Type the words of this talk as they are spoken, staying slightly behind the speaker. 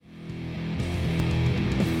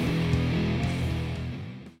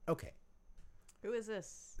Who is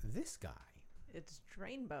this? This guy. It's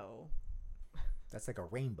Drainbow. That's like a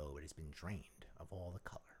rainbow, but it's been drained of all the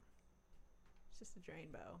color. It's just a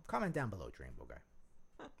Drainbow. Comment down below, Drainbow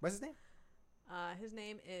guy. What's his name? His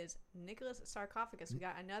name is Nicholas Sarcophagus. We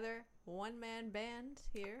got another one-man band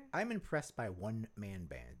here. I'm impressed by one-man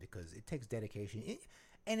band because it takes dedication.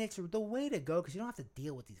 And it's the way to go because you don't have to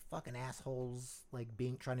deal with these fucking assholes like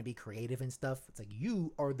trying to be creative and stuff. It's like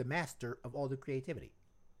you are the master of all the creativity.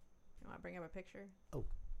 You want to bring up a picture? Oh,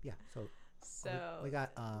 yeah. So we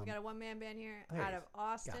got a one-man band here out of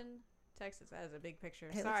Austin, Texas. That is a big picture.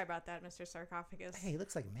 Hey, Sorry about that, Mr. Sarcophagus. Hey, he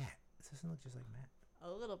looks like Matt. This doesn't look just like Matt. A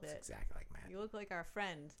little bit. It's exactly like Matt. You look like our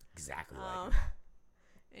friend. Exactly like him.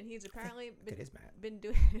 And he's apparently been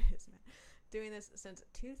doing this since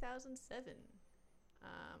 2007.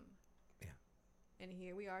 Yeah. And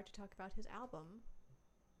here we are to talk about his album,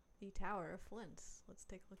 The Tower of Flints. Let's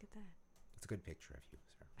take a look at that. It's a good picture of you,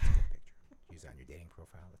 sir. It's a good picture. Use it on your dating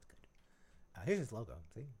profile. That's good. Here's his logo.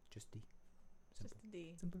 See? Just D. Simple. Just a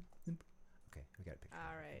D. Simple. Okay, we got a picture.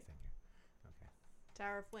 All right. Okay.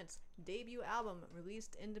 Tower of Flints. Debut album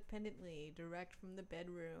released independently, direct from the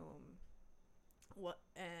bedroom. What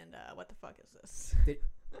the fuck is this?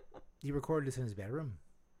 He recorded this in his bedroom?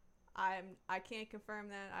 I can't confirm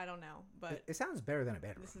that. I don't know, but it sounds better than a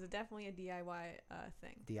bedroom. This is definitely a DIY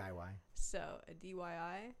thing. DIY. So a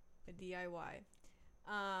DIY.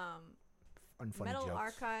 Unfunny Metal jokes.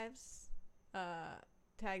 Archives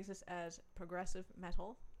tags this as progressive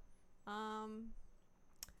metal.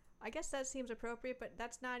 I guess that seems appropriate, but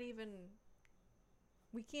that's not even.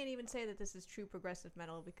 We can't even say that this is true progressive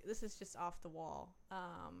metal because this is just off the wall.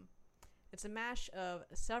 It's a mash of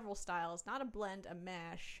several styles, not a blend, a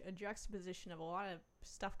mash, a juxtaposition of a lot of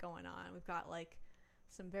stuff going on. We've got like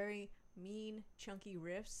some very mean, chunky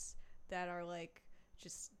riffs that are like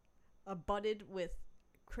just abutted with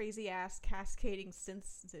crazy ass cascading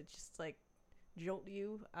synths that just like jolt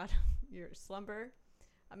you out of your slumber.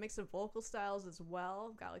 A mix of vocal styles as well.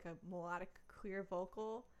 We've got like a melodic, clear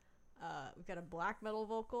vocal. We've got a black metal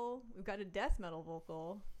vocal. We've got a death metal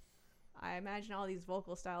vocal. I imagine all these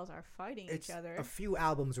vocal styles are fighting each other. A few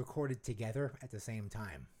albums recorded together at the same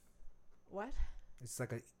time. What? It's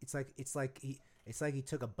like he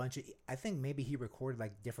took a bunch of. I think maybe he recorded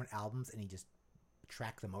like different albums and he just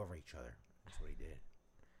tracked them over each other. That's what he did.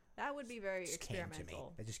 That would be very experimental. Came to me.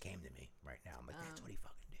 That just came to me right now. I'm like, that's what he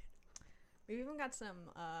fucking did. We've even got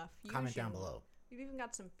some fusion. Comment down below. We've even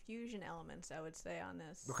got some fusion elements, I would say, on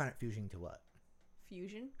this. What kind of fusion to what?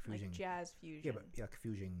 Fusion? Like jazz fusion. Yeah, but like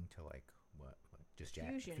fusion to like what? Just jazz.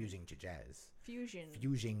 Fusion. Fusing to jazz. Fusion.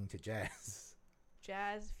 Fusing to jazz.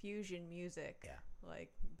 Jazz fusion music. Yeah.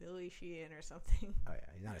 Like Billy Sheehan or something. Oh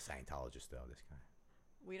yeah, he's not a Scientologist though. This guy.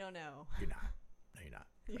 We don't know. You're not. No, you're not.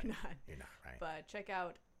 You're right. not. You're not. Right. But check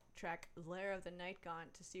out track Lair of the Night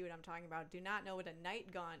Gaunt to see what I'm talking about. Do not know what a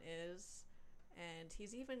night gaunt is. And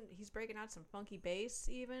he's breaking out some funky bass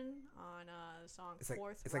even on the song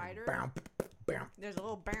Fourth Rider. Like bam. There's a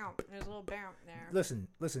little bounce. There. Listen,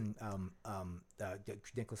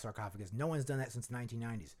 Nicholas Sarcophagus. No one's done that since the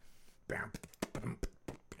 1990s. Bam.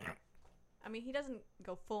 I mean, he doesn't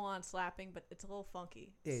go full on slapping, but it's a little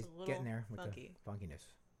funky. It's a little getting there with funky. the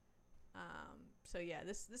funkiness. So yeah,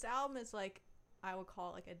 this album is like, I would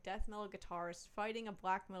call it like a death metal guitarist fighting a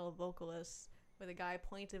black metal vocalist with a guy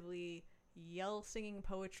plaintively singing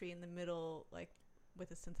poetry in the middle, like with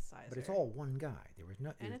a synthesizer. But it's all one guy.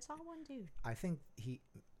 And it's all one dude. I think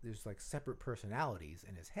there's like separate personalities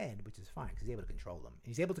in his head, which is fine because he's able to control them.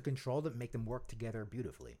 He's able to control them, make them work together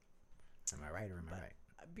beautifully. Am I right or am I right?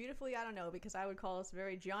 Beautifully, I don't know, because I would call this a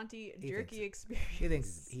very jaunty, jerky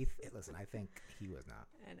experience. Listen, I think he was not.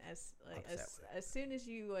 And as soon as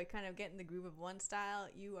you like kind of get in the groove of one style,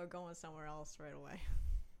 you are going somewhere else right away.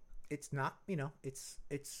 It's not, it's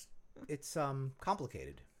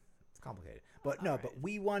complicated. It's complicated. But no, but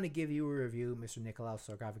we want to give you a review, Mr. Nikolaus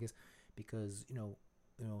Sarcophagus, because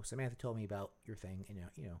Samantha told me about your thing, and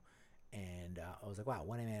and I was like, wow,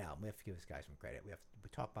 one-man album. We have to give this guy some credit. We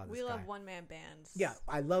talk about this guy. We love one-man bands. Yeah,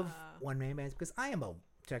 I love one-man bands because I am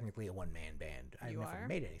technically a one-man band. I've never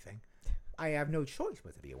made anything. I have no choice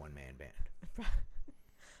but to be a one-man band.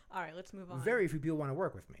 All right, let's move on. Very few people want to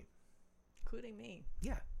work with me. Including me.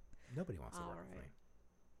 Yeah, nobody wants to work with me.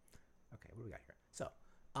 Okay, what do we got here? So,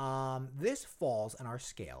 this falls on our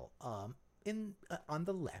scale on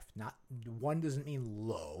the left. Not one doesn't mean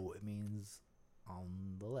low. It means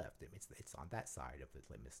on the left. It's on that side of the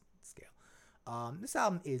litmus scale. This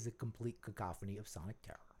album is a complete cacophony of sonic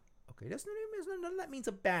terror. Okay, none of that means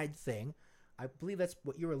a bad thing. I believe that's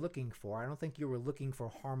what you were looking for. I don't think you were looking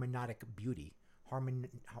for harmonic beauty.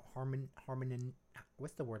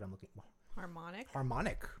 What's the word I'm looking for? harmonic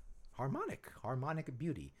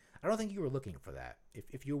beauty. I don't think you were looking for that.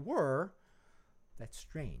 If you were, that's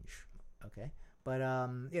strange. Okay, but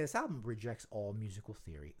yeah, this album rejects all musical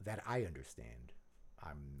theory that I understand.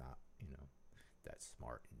 I'm not, that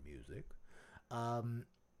smart in music.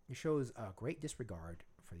 It shows a great disregard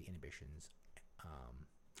for the inhibitions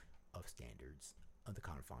of standards of the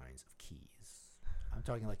confines of keys. I'm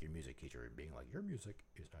talking like your music teacher and being like, your music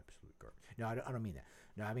is absolute garbage. No, I don't mean that.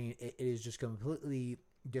 No, I mean it is just completely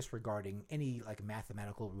disregarding any like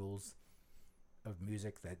mathematical rules of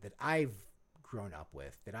music that I've grown up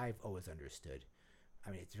with, that I've always understood.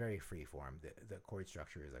 I mean, it's very free form. The chord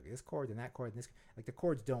structure is like this chord and that chord and this. Like the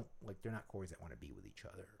chords don't, like, they're not chords that want to be with each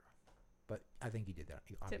other. But I think he did that.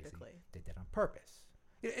 He obviously did that on purpose.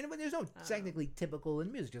 And when there's no technically typical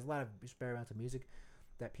in music, there's a lot of experimental music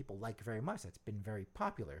that people like very much. That's been very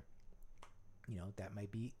popular. That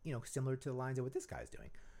might be similar to the lines of what this guy's doing.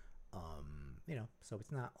 So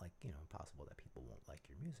it's not like impossible that people won't like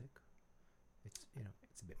your music. It's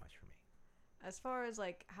it's a bit much for me. As far as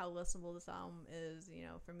like how listenable this album is,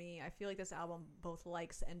 for me, I feel like this album both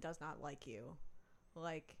likes and does not like you.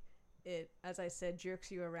 Like it, as I said,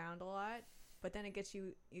 jerks you around a lot, but then it gets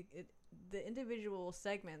you. The individual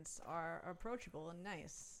segments are approachable and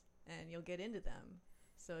nice, and you'll get into them.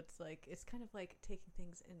 So it's kind of like taking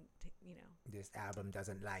things in, This album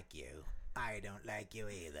doesn't like you. I don't like you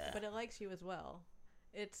either. But it likes you as well.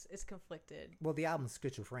 It's conflicted. Well, the album's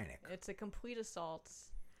schizophrenic. It's a complete assault.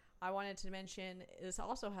 I wanted to mention this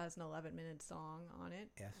also has an 11-minute song on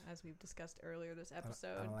it. Yes. As we've discussed earlier this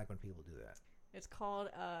episode. I don't like when people do that. It's called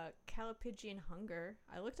Callipygian Hunger.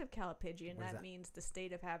 I looked up Callipygian. That means the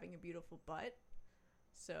state of having a beautiful butt.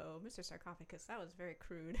 So, Mr. Sarcophagus, that was very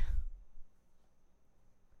crude.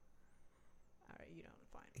 All right, you don't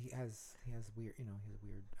find it. He has weird,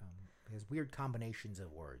 he has weird combinations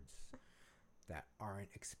of words that aren't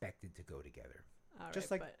expected to go together. All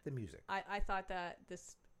just right, like the music. I thought that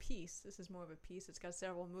this is more of a piece. It's got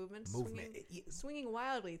several movements. Swinging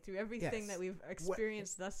wildly through everything that we've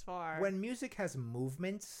experienced thus far. When music has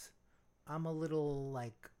movements, I'm a little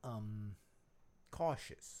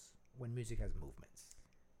cautious when music has movements.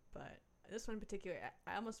 But this one in particular,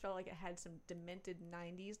 I almost felt like it had some demented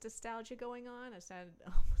 90s nostalgia going on. It sounded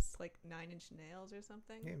almost like 9 Inch Nails or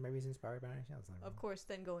something. Yeah, maybe it's inspired by 9 Inch Nails. Of course,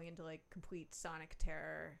 then going into like complete sonic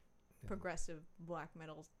terror, progressive black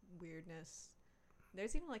metal weirdness.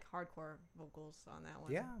 There's even like hardcore vocals on that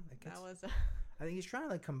one. Yeah, that was. I think he's trying to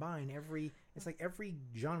like combine every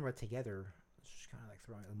genre together. It's just kind of like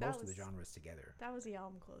throwing most of the genres together. That was the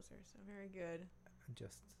album closer, so very good.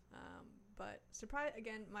 But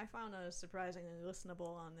again, my final note is surprisingly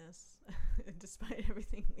listenable on this, despite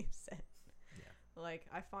everything we've said. Yeah. Like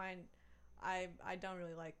I find, I don't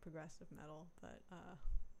really like progressive metal, but.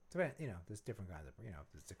 So, there's different kinds of,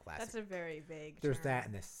 there's the classic. That's a very vague There's term. that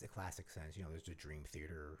in this classic sense. There's the Dream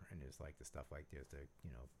Theater, and there's like the stuff like there's the,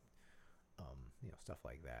 stuff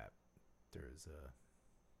like that. There's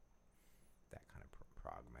that kind of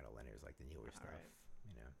prog metal, and there's like the newer stuff, right.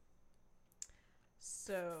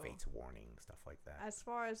 So Fate's Warning, stuff like that. As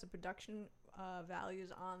far as the production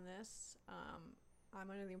values on this, I'm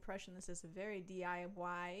under the impression this is a very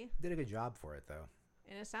DIY. Did a good job for it though.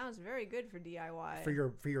 And it sounds very good for DIY. For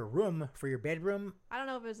your room, for your bedroom. I don't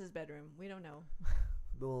know if it's his bedroom. We don't know.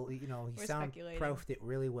 Well, he proofed it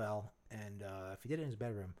really well, and if he did it in his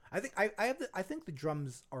bedroom, I think the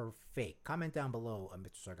drums are fake. Comment down below,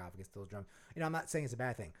 Mr. Sarcophagus, those drums. I'm not saying it's a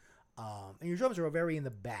bad thing. And your drums are very in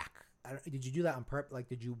the back. Did you do that on purpose? Like,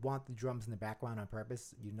 did you want the drums in the background on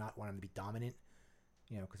purpose? You not want them to be dominant?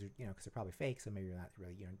 Because they're probably fake, so maybe you're not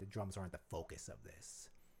really. The drums aren't the focus of this.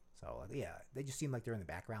 So, they just seem like they're in the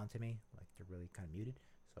background to me. Like, they're really kind of muted.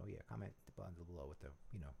 So, comment down below with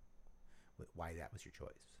with why that was your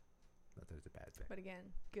choice. Not that it's a bad thing. But again,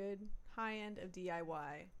 good high end of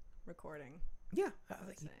DIY recording. Yeah.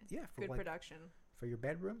 Good production. For your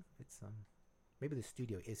bedroom, it's, maybe the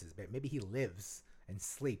studio is his bed. Maybe he lives and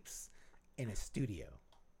sleeps in a studio.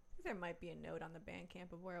 I think there might be a note on the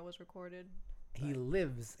Bandcamp of where it was recorded. He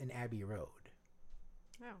lives in Abbey Road.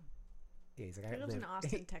 Oh. Yeah, he's like, he lives in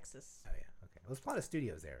Austin, Texas. Oh, yeah. Okay. Well, there's a lot of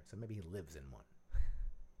studios there, so maybe he lives in one.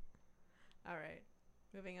 All right.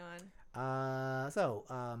 Moving on.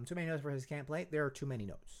 Too many notes for his can't play. There are too many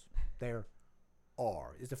notes. There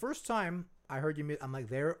are. It's the first time I heard you. I'm like,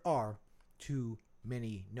 there are too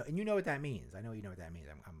many notes. And you know what that means. I know you know what that means.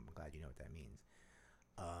 I'm glad you know what that means.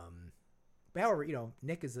 But however,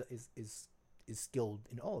 Nick is skilled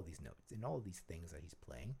in all of these notes, in all of these things that he's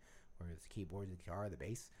playing, whether it's the keyboard, the guitar, the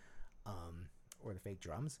bass, or the fake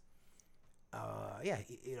drums. yeah,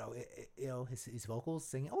 his vocals,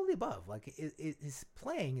 singing, all the above. Like his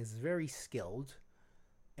playing is very skilled,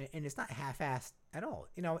 and it's not half-assed at all.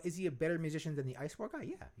 Is he a better musician than the Ice War guy?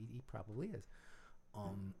 Yeah, he probably is.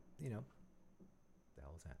 The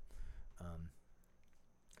hell is that?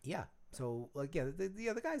 Yeah. So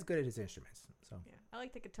the guy's good at his instruments. So yeah, I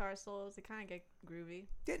like the guitar solos. They kind of get groovy.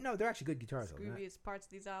 Yeah, no, they're actually good guitar solos. Grooviest parts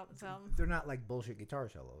of these albums. They're not like bullshit guitar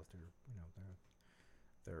solos.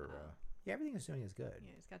 They're everything he's doing is good.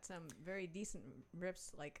 Yeah, he's got some very decent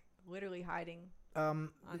riffs, like literally hiding on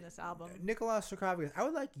this album. Nikolaus Sarcophagus, I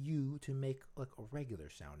would like you to make like a regular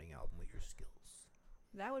sounding album with your skills.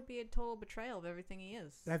 That would be a total betrayal of everything he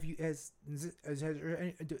is. Is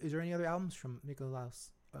there any other albums from Nikolaus?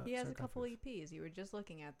 He has a couple EPs. You were just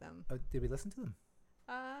looking at them. Did we listen to them?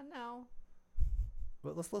 No.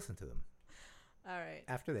 Well, let's listen to them. All right.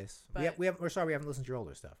 After this, but we're sorry we haven't listened to your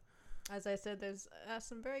older stuff. As I said, there's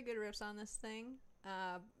some very good riffs on this thing.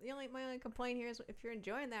 My only complaint here is if you're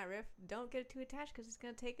enjoying that riff, don't get it too attached because it's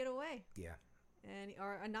gonna take it away. Yeah.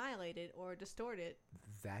 Or annihilate it or distort it.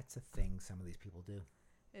 That's a thing some of these people do.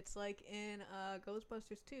 It's like in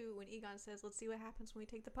Ghostbusters 2 when Egon says, "Let's see what happens when we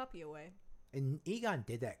take the puppy away." And Egon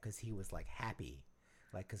did that because he was like happy,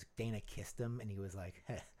 like because Dana kissed him, and he was like,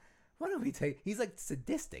 hey, "Why don't we take?" He's like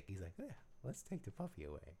sadistic. He's like, "Let's take the puppy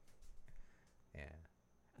away." Yeah.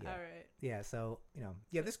 All right. Yeah. So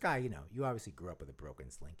this guy, you obviously grew up with a broken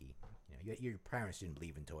Slinky. Your parents didn't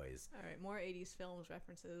believe in toys. All right. More 80s films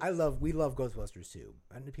references. We love Ghostbusters 2.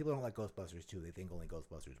 And people don't like Ghostbusters 2. They think only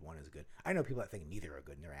Ghostbusters 1 is good. I know people that think neither are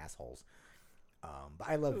good and they're assholes. But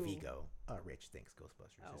I love Vigo. Rich thinks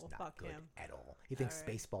Ghostbusters is not good at all. He thinks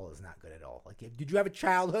Spaceball is not good at all. Like, did you have a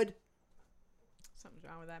childhood? Something's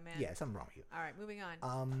wrong with that man. Yeah, something wrong with you. All right, moving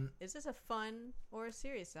on. Is this a fun or a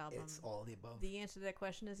serious album? It's all the above. The answer to that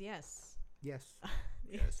question is yes. Yes.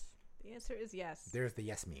 Yes. The answer is yes. There's the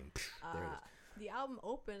yes meme. There it is. The album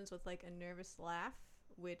opens with like a nervous laugh,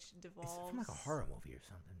 which devolves. Is it from like a horror movie or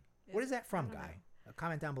something? What is that from, guy?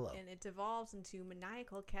 Comment down below. And it devolves into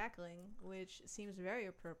maniacal cackling, which seems very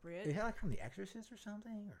appropriate. Is that like from The Exorcist or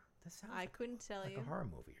something? Or that sounds I couldn't tell like you. a horror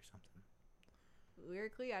movie or something.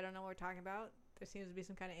 Lyrically, I don't know what we're talking about. There seems to be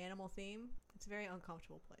some kind of animal theme. It's a very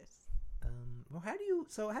uncomfortable place. Well, how do you?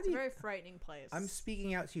 It's a very frightening place. I'm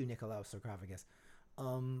speaking out to you, Nikolaus Sarcophagus.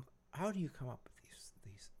 How do you come up with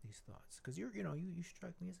these thoughts? Because you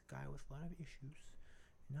strike me as a guy with a lot of issues.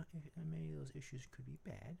 Not many of those issues could be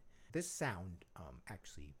bad. This sound,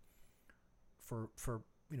 actually, for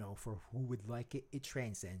who would like it, it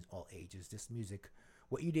transcends all ages. This music,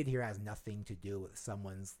 what you did here has nothing to do with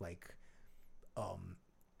someone's like,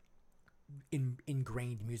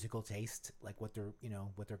 ingrained musical taste, like what they're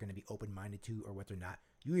going to be open-minded to or what they're not.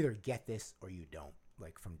 You either get this or you don't.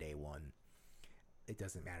 Like from day one, it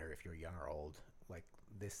doesn't matter if you're young or old. Like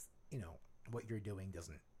this, what you're doing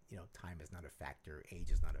doesn't. Time is not a factor.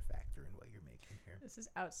 Age is not a factor in what you're making here. This is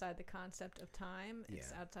outside the concept of time. Yeah.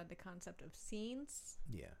 It's outside the concept of scenes.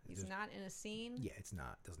 Yeah. He's not in a scene. Yeah, it's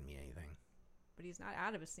not. Doesn't mean anything. But he's not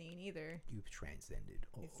out of a scene either. You've transcended.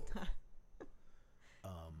 He's not.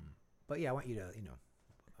 But yeah, I want you to,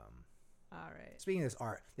 all right. Speaking of this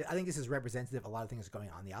art, I think this is representative. A lot of things going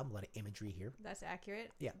on in the album. A lot of imagery here. That's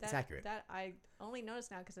accurate. Yeah, it's accurate. That I only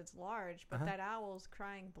noticed now because it's large, but that owl's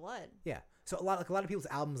crying blood. Yeah. So a lot of people's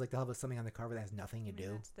albums, like they'll have something on the cover that has nothing to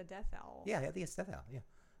do. That's the death owl. Yeah, I think it's death owl. Yeah.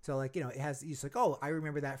 So like it has. It's like, oh, I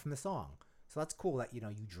remember that from the song. So that's cool that you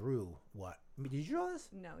drew what. I mean, did you draw this?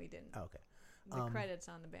 No, he didn't. Oh, okay. The credits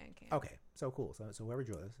on the Bandcamp. Okay, so cool. So whoever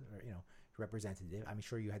drew this, representative. I'm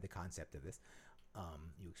sure you had the concept of this.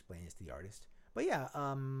 You explained this to the artist. But yeah,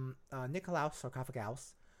 Nikolaus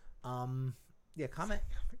Sarcophagus. Yeah, comment.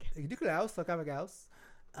 Nikolaus Sarcophagus.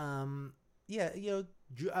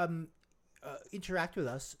 Interact with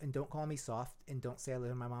us and don't call me soft and don't say I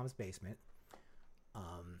live in my mom's basement.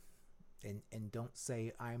 And don't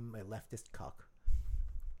say I'm a leftist cuck,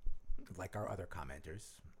 like our other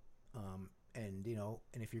commenters. And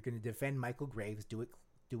if you're going to defend Michael Graves, do it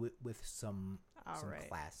with some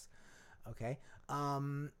class. Okay.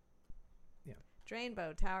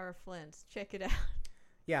 Drainbow, Tower of Flints. Check it out.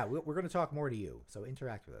 Yeah, we're going to talk more to you. So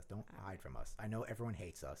interact with us. Don't hide from us. I know everyone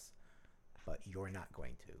hates us, but you're not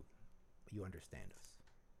going to. You understand us.